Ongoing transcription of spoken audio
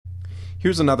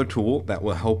Here's another tool that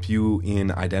will help you in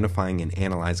identifying and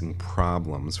analyzing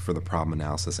problems for the problem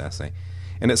analysis essay.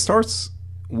 And it starts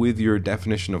with your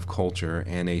definition of culture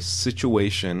and a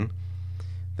situation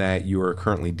that you are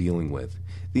currently dealing with.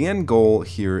 The end goal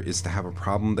here is to have a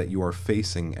problem that you are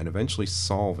facing and eventually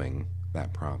solving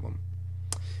that problem.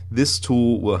 This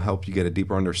tool will help you get a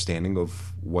deeper understanding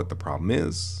of what the problem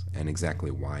is and exactly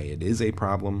why it is a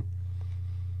problem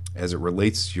as it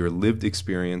relates to your lived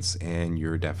experience and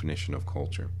your definition of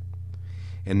culture.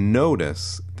 And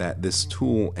notice that this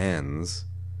tool ends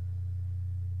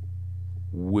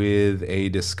with a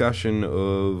discussion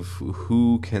of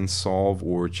who can solve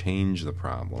or change the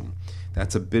problem.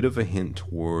 That's a bit of a hint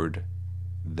toward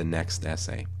the next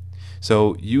essay.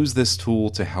 So use this tool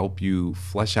to help you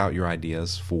flesh out your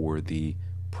ideas for the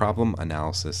problem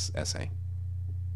analysis essay.